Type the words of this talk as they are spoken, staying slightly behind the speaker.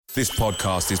This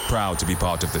podcast is proud to be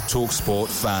part of the TalkSport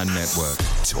Fan Network.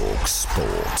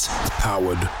 TalkSport.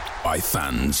 Powered by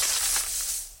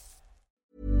fans.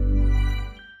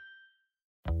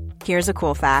 Here's a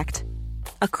cool fact.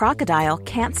 A crocodile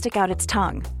can't stick out its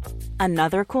tongue.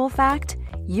 Another cool fact,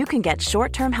 you can get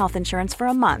short-term health insurance for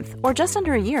a month or just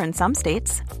under a year in some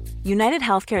states. United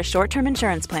Healthcare short-term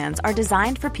insurance plans are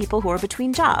designed for people who are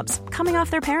between jobs, coming off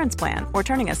their parents' plan, or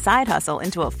turning a side hustle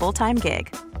into a full-time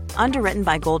gig. Underwritten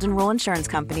by Golden Rule Insurance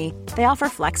Company, they offer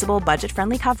flexible,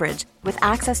 budget-friendly coverage with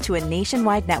access to a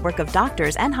nationwide network of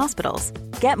doctors and hospitals.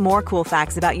 Get more cool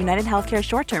facts about United Healthcare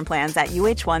short-term plans at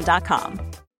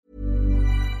uh1.com.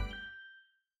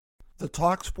 The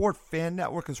TalkSport Fan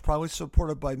Network is proudly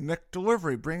supported by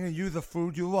McDelivery, bringing you the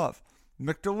food you love.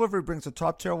 McDelivery brings a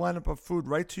top-tier lineup of food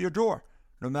right to your door.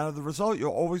 No matter the result,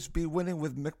 you'll always be winning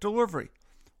with McDelivery.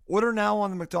 Order now on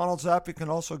the McDonald's app. You can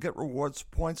also get rewards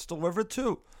points delivered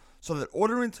too, so that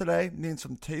ordering today means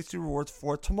some tasty rewards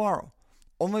for tomorrow.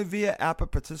 Only via app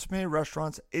at participating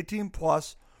restaurants. 18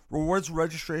 plus. Rewards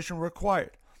registration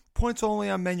required. Points only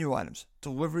on menu items.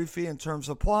 Delivery fee and terms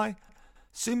apply.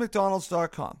 See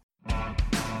McDonald's.com.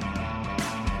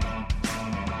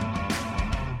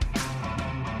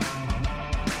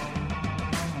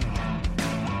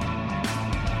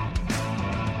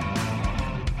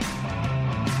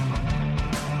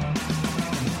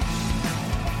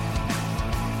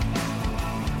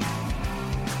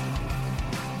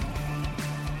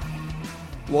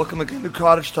 Welcome again to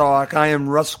Cottage Talk. I am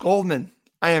Russ Goldman.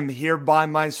 I am here by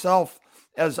myself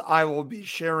as I will be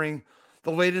sharing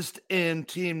the latest in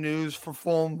team news for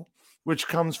Fulham, which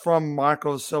comes from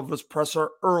Marco Silva's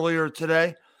presser earlier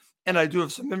today. And I do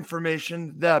have some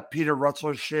information that Peter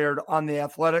Rutzler shared on The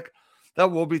Athletic that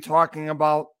we'll be talking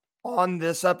about on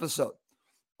this episode.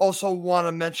 Also want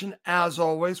to mention, as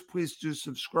always, please do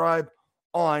subscribe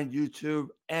on YouTube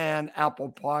and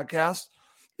Apple Podcasts.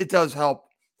 It does help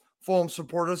Fulham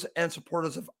supporters and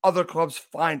supporters of other clubs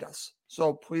find us.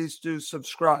 So please do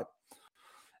subscribe.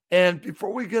 And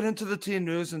before we get into the team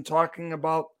news and talking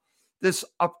about this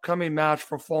upcoming match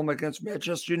for Fulham against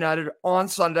Manchester United on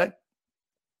Sunday,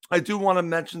 I do want to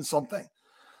mention something.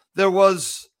 There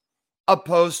was a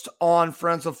post on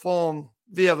Friends of Fulham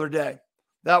the other day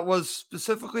that was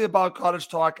specifically about Cottage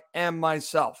Talk and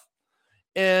myself.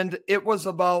 And it was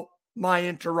about my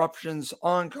interruptions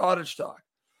on Cottage Talk.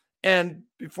 And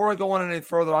before I go on any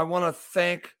further, I want to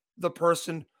thank the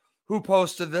person who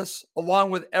posted this,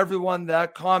 along with everyone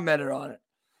that commented on it.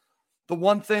 The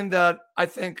one thing that I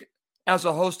think, as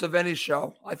a host of any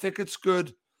show, I think it's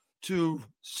good to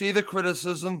see the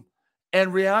criticism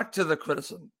and react to the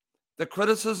criticism. The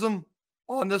criticism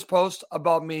on this post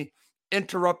about me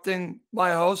interrupting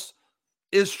my host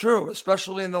is true,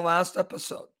 especially in the last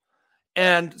episode.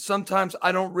 And sometimes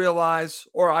I don't realize,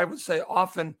 or I would say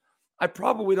often, I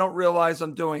probably don't realize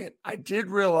I'm doing it. I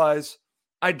did realize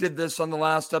I did this on the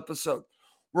last episode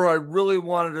where I really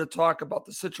wanted to talk about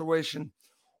the situation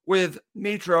with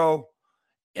Mitro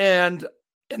and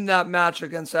in that match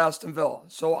against Aston Villa.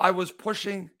 So I was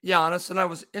pushing Giannis and I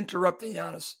was interrupting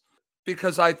Giannis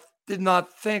because I did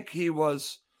not think he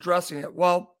was addressing it.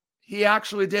 Well, he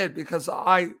actually did, because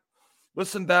I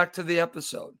listened back to the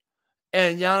episode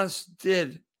and Giannis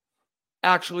did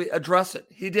actually address it.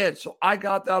 He did. So I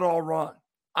got that all wrong.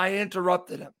 I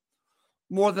interrupted him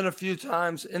more than a few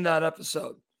times in that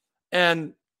episode.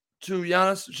 And to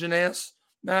Giannis, Janaeus,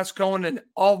 Max Cohen, and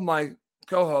all of my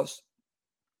co-hosts,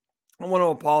 I want to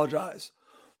apologize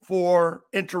for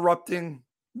interrupting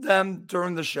them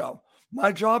during the show.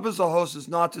 My job as a host is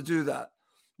not to do that.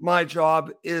 My job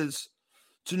is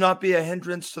to not be a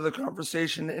hindrance to the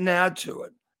conversation and add to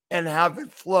it and have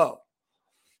it flow.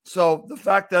 So the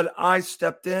fact that I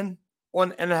stepped in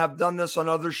on and have done this on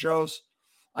other shows,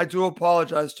 I do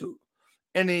apologize to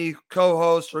any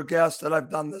co-host or guest that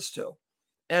I've done this to.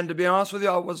 And to be honest with you,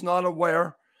 I was not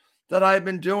aware that I had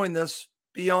been doing this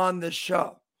beyond this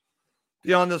show,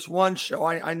 beyond this one show.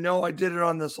 I know I did it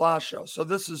on this last show. So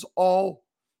this is all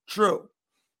true.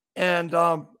 And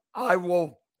I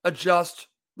will adjust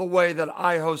the way that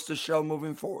I host the show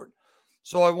moving forward.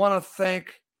 So I want to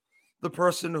thank the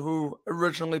person who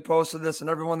originally posted this and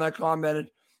everyone that commented.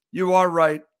 You are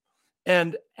right.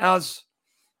 And as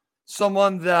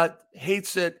someone that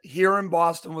hates it here in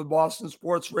Boston with Boston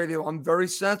Sports Radio, I'm very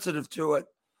sensitive to it.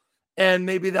 And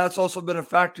maybe that's also been a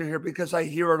factor here because I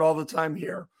hear it all the time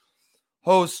here.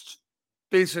 Hosts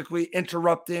basically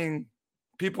interrupting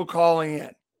people calling in.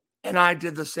 And I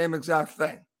did the same exact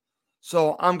thing.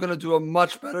 So I'm going to do a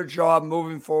much better job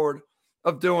moving forward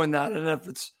of doing that. And if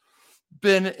it's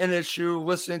been an issue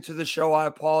listening to the show, I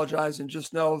apologize, and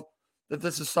just know that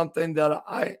this is something that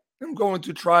I am going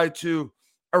to try to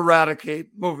eradicate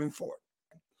moving forward.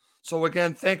 So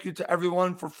again, thank you to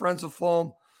everyone for Friends of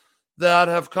Fulham that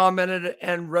have commented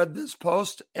and read this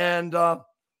post. And I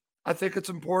think it's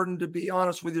important to be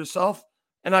honest with yourself.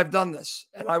 And I've done this,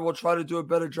 and I will try to do a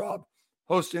better job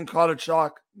hosting Cottage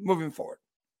Talk moving forward.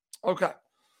 Okay,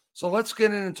 so let's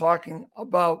get in and talking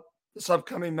about this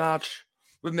upcoming match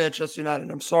with Manchester United.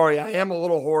 I'm sorry, I am a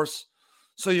little hoarse,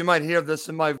 so you might hear this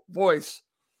in my voice.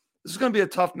 This is going to be a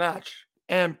tough match.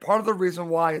 And part of the reason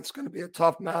why it's going to be a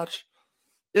tough match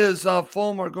is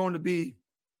Fulham are going to be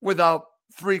without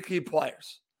 3 key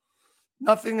players.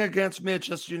 Nothing against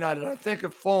Manchester United. I think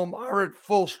if Fulham are at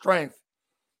full strength,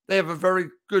 they have a very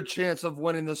good chance of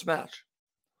winning this match.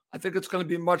 I think it's going to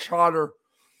be much harder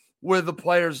with the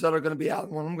players that are going to be out.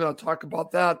 And I'm going to talk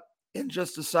about that in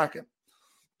just a second.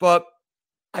 But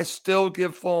I still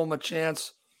give Fulham a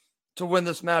chance to win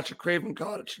this match at Craven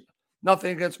Cottage.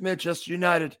 Nothing against Manchester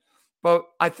United, but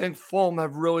I think Fulham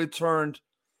have really turned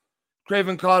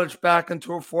Craven Cottage back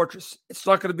into a fortress. It's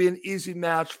not going to be an easy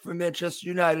match for Manchester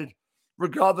United,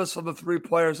 regardless of the 3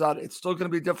 players out. It's still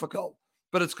going to be difficult,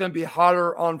 but it's going to be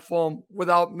harder on Fulham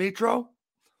without Mitro,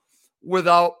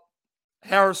 without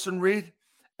Harrison Reed,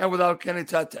 and without Kenny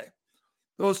Tete.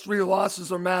 Those 3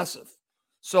 losses are massive.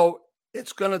 So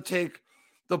it's going to take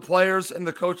the players and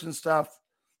the coaching staff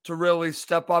to really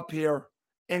step up here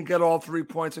and get all 3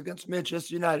 points against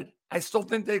Manchester United. I still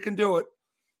think they can do it,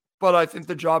 but I think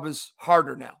the job is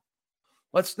harder now.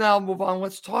 Let's now move on.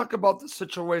 Let's talk about the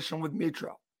situation with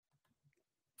Mitro.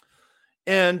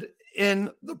 And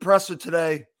in the presser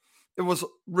today, it was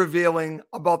revealing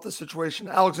about the situation.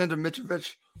 Alexander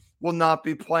Mitrovic will not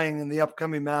be playing in the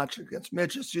upcoming match against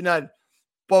Manchester United.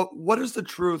 But what is the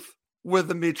truth with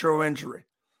the Mitro injury?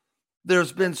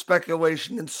 There's been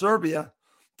speculation in Serbia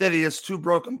that he has 2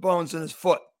 broken bones in his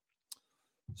foot.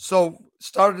 So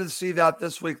started to see that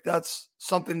this week. That's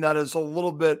something that is a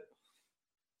little bit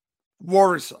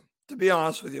worrisome, to be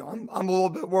honest with you. I'm a little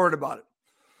bit worried about it.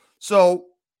 So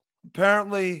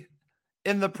apparently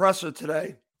in the presser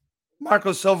today,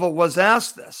 Marco Silva was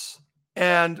asked this.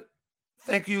 And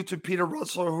thank you to Peter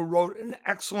Rutzler, who wrote an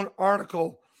excellent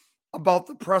article about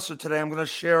the presser today. I'm going to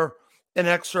share an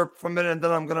excerpt from it, and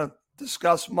then I'm going to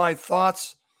discuss my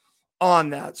thoughts on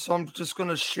that. So I'm just going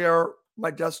to share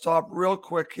my desktop real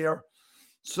quick here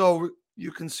so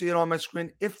you can see it on my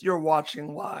screen if you're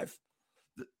watching live.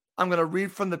 I'm going to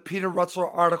read from the Peter Rutzler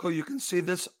article. You can see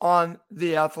this on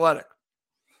The Athletic.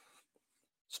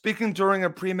 Speaking during a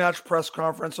pre-match press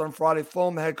conference on Friday,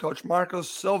 Fulham head coach Marco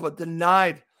Silva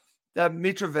denied that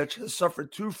Mitrovic has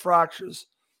suffered 2 fractures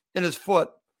in his foot,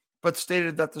 but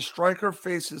stated that the striker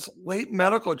faces late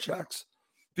medical checks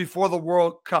before the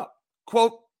World Cup.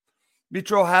 Quote,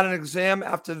 Mitro had an exam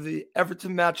after the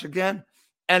Everton match again,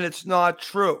 and it's not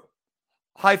true.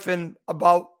 Hyphen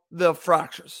about the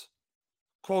fractures.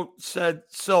 Quote, said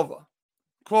Silva.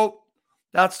 Quote,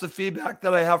 that's the feedback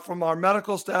that I have from our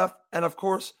medical staff, and of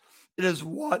course, it is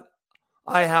what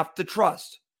I have to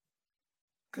trust.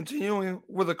 Continuing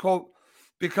with a quote,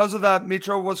 because of that,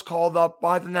 Mitro was called up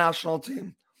by the national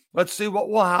team. Let's see what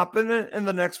will happen in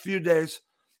the next few days.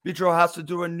 Mitro has to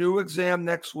do a new exam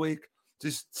next week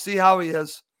to see how he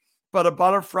is. But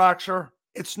about a fracture,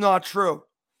 it's not true.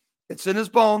 It's in his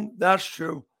bone, that's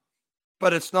true,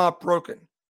 but it's not broken,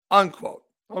 unquote.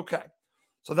 Okay,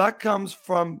 so that comes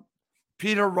from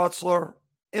Peter Rutzler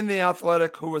in The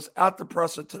Athletic, who was at the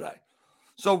presser today.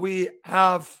 So we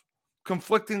have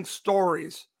conflicting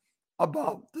stories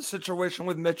about the situation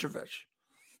with Mitrovic.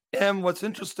 And what's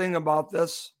interesting about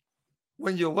this,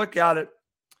 when you look at it,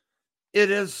 it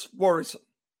is worrisome.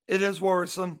 It is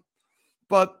worrisome.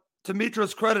 But to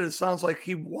Mitro's credit, it sounds like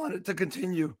he wanted to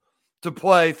continue to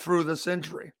play through this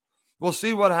injury. We'll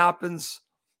see what happens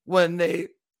when they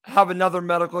have another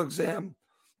medical exam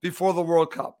before the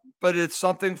World Cup. But it's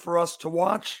something for us to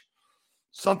watch,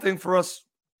 something for us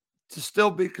to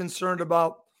still be concerned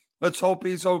about. Let's hope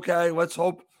he's okay. Let's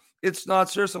hope it's not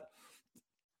serious.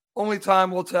 Only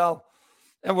time will tell.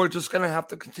 And we're just going to have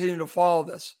to continue to follow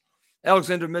this.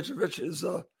 Alexander Mitrovic is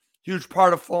a huge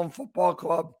part of Fulham Football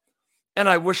Club. And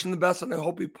I wish him the best, and I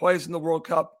hope he plays in the World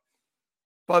Cup.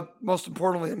 But most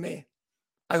importantly to me,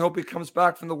 I hope he comes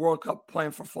back from the World Cup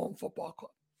playing for Fulham Football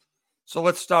Club. So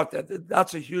let's start there.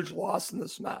 That's a huge loss in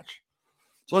this match.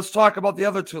 So let's talk about the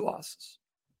other 2 losses.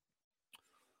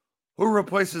 Who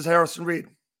replaces Harrison Reed?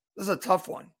 This is a tough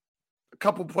one. A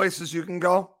couple places you can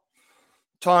go.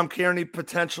 Tom Kearney,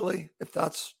 potentially, if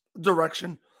that's the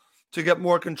direction, to get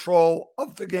more control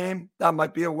of the game. That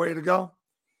might be a way to go.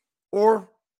 Or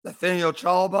Nathaniel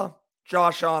Chalobah,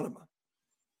 Josh Onuma.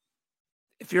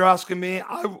 If you're asking me,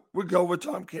 I would go with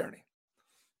Tom Kearney.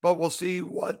 But we'll see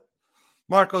what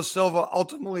Marco Silva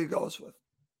ultimately goes with.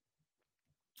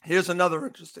 Here's another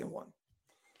interesting one.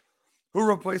 Who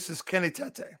replaces Kenny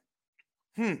Tete?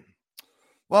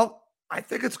 Well, I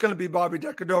think it's going to be Bobby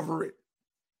Decordova-Reid.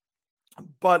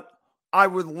 But I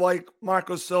would like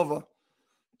Marco Silva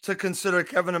to consider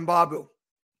Kevin Mbabu.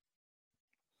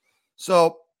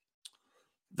 So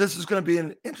this is going to be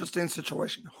an interesting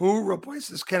situation. Who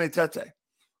replaces Kenny Tete?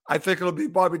 I think it'll be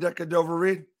Bobby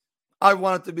Decordova-Reid. I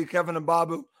want it to be Kevin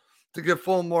Mbabu to give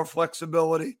Fulham more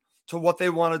flexibility to what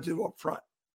they want to do up front.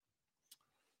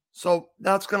 So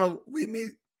that's going to lead me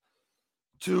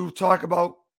to talk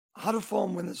about how to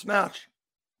Fulham win this match.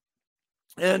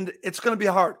 And it's going to be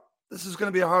hard. This is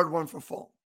going to be a hard one for Fulham.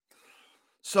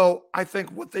 So I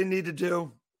think what they need to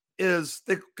do is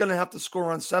they're going to have to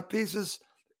score on set pieces,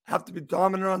 have to be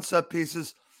dominant on set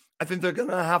pieces. I think they're going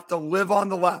to have to live on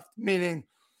the left, meaning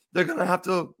they're going to have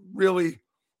to really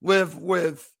live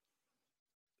with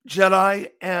Jedi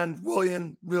and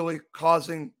Willian really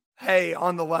causing hay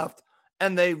on the left.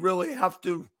 And they really have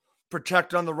to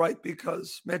protect on the right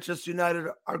because Manchester United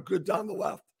are good down the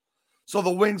left. So the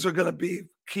wings are going to be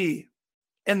key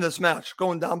in this match,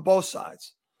 going down both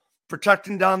sides,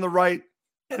 protecting down the right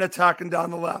and attacking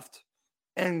down the left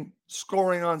and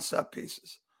scoring on set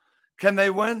pieces. Can they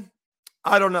win?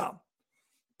 I don't know.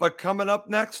 But coming up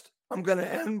next, I'm going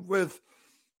to end with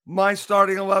my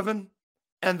starting 11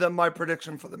 and then my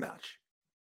prediction for the match.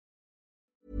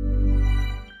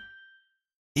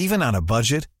 Even on a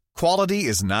budget, quality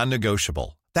is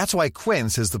non-negotiable. That's why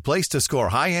Quince is the place to score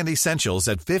high-end essentials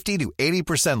at 50 to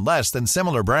 80% less than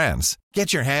similar brands.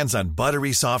 Get your hands on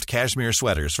buttery soft cashmere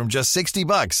sweaters from just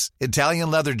 $60,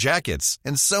 Italian leather jackets,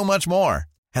 and so much more.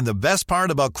 And the best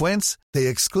part about Quince, they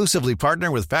exclusively partner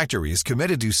with factories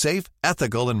committed to safe,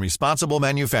 ethical, and responsible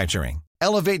manufacturing.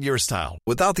 Elevate your style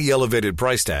without the elevated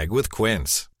price tag with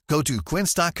Quince. Go to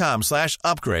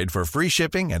quince.com/upgrade for free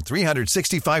shipping and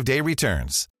 365-day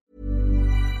returns.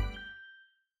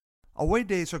 Away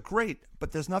days are great,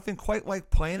 but there's nothing quite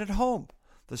like playing at home.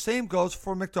 The same goes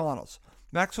for McDonald's.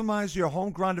 Maximize your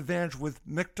home ground advantage with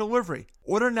McDelivery.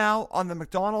 Order now on the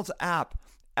McDonald's app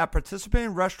at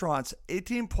participating restaurants.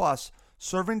 18 plus.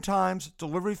 Serving times,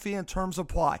 delivery fee, and terms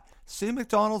apply. See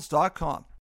McDonald's.com.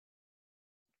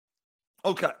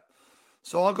 Okay,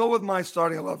 so I'll go with my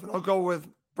starting 11. I'll go with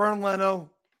Bernd Leno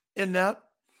in net.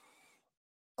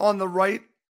 On the right,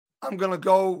 I'm going to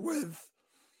go with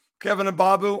Kevin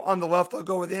Mbabu. On the left, I'll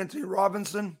go with Anthony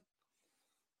Robinson.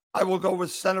 I will go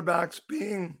with center backs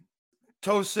being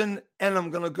Tosin, and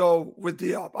I'm going to go with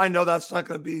Diop. I know that's not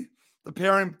going to be the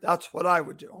pairing. That's what I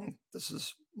would do. This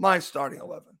is my starting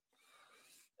 11.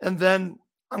 And then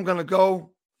I'm going to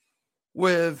go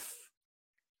with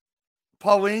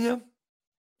Paulinho.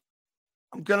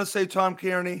 I'm going to say Tom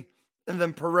Kearney, and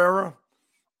then Pereira.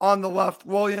 On the left,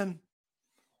 Willian.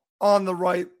 On the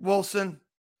right, Wilson.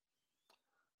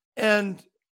 And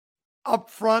up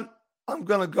front, I'm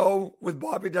going to go with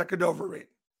Bobby Decordova-Reid.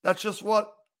 That's just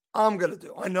what I'm going to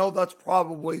do. I know that's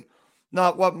probably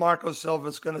not what Marco Silva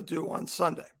is going to do on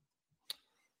Sunday.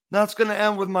 That's going to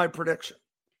end with my prediction.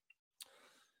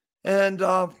 And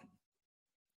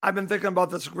I've been thinking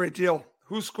about this a great deal.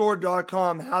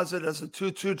 WhoScored.com has it as a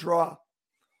 2-2 draw.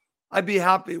 I'd be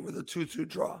happy with a 2-2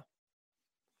 draw.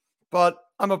 But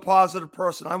I'm a positive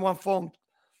person. I want Fulham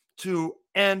to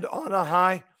end on a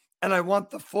high, and I want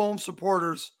the Fulham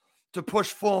supporters to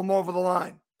push Fulham over the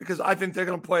line because I think they're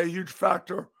going to play a huge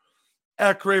factor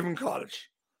at Craven Cottage.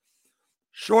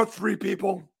 Short 3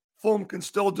 people. Fulham can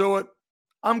still do it.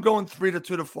 I'm going 3-2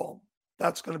 to Fulham.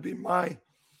 That's going to be my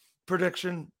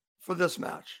prediction for this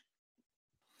match.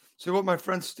 See what my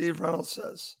friend Steve Reynolds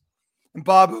says. And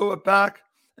Babu at back.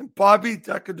 And Bobby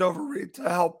Decordova-Reid to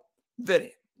help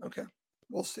Vinny. Okay.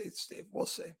 We'll see, Steve. We'll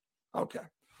see. Okay.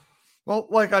 Well,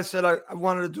 like I said, I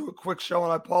wanted to do a quick show,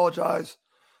 and I apologize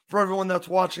for everyone that's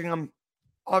watching.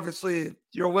 Obviously,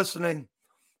 you're listening.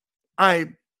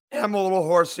 I am a little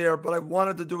hoarse here, but I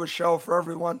wanted to do a show for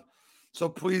everyone. So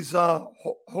please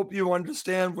hope you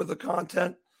understand with the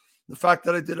content, the fact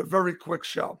that I did a very quick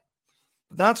show.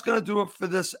 But that's going to do it for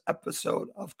this episode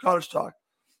of Cottage Talk.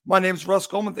 My name is Russ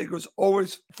Goldman. Thank you as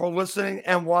always for listening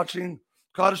and watching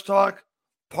Cottage Talk,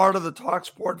 part of the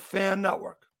TalkSport Fan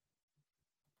Network.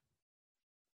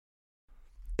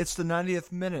 It's the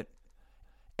 90th minute,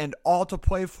 and all to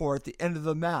play for at the end of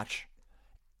the match.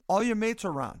 All your mates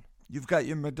are around. You've got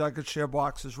your McNugget share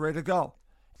boxes ready to go.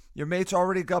 Your mates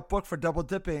already got booked for double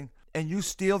dipping, and you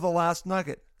steal the last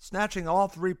nugget, snatching all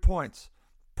 3 points.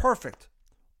 Perfect.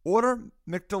 Order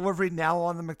McDelivery now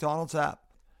on the McDonald's app.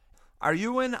 Are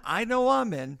you in? I know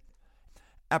I'm in.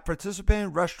 At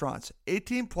participating restaurants,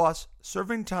 18 plus,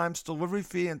 serving times, delivery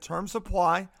fee, and terms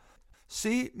apply.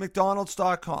 See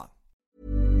McDonald's.com.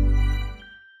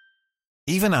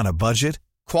 Even on a budget,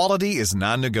 quality is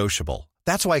non-negotiable.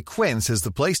 That's why Quince is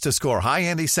the place to score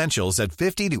high-end essentials at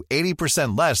 50 to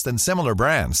 80% less than similar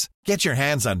brands. Get your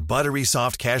hands on buttery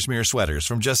soft cashmere sweaters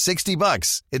from just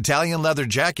 $60, Italian leather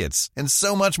jackets, and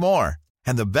so much more.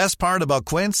 And the best part about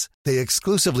Quince, they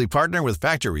exclusively partner with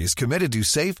factories committed to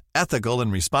safe, ethical,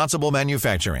 and responsible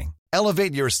manufacturing.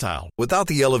 Elevate your style without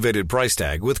the elevated price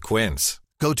tag with Quince.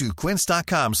 Go to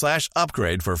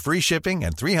quince.com/upgrade for free shipping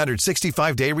and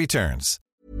 365-day returns.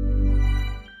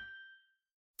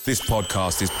 This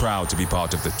podcast is proud to be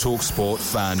part of the TalkSport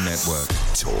Fan Network.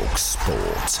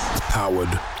 TalkSport.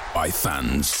 Powered by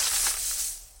fans.